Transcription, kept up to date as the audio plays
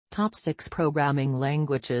Top 6 Programming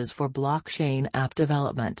Languages for Blockchain App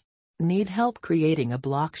Development. Need help creating a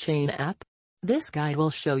blockchain app? This guide will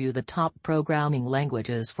show you the top programming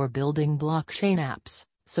languages for building blockchain apps,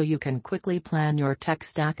 so you can quickly plan your tech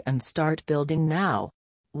stack and start building now.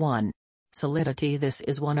 1. Solidity. This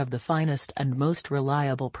is one of the finest and most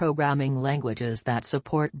reliable programming languages that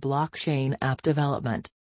support blockchain app development.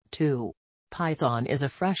 2. Python is a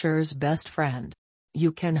fresher's best friend.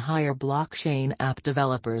 You can hire blockchain app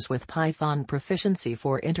developers with Python proficiency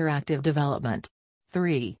for interactive development.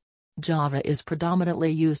 3. Java is predominantly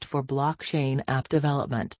used for blockchain app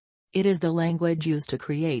development. It is the language used to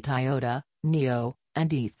create IOTA, NEO, and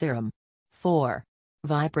Ethereum. 4.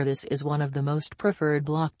 Vyper. This is one of the most preferred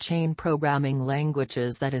blockchain programming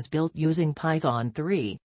languages that is built using Python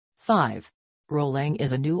 3. 5. Golang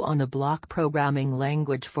is a new on-the-block programming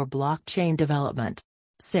language for blockchain development.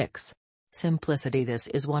 6. Simplicity. This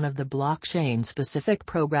is one of the blockchain-specific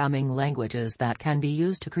programming languages that can be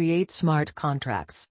used to create smart contracts.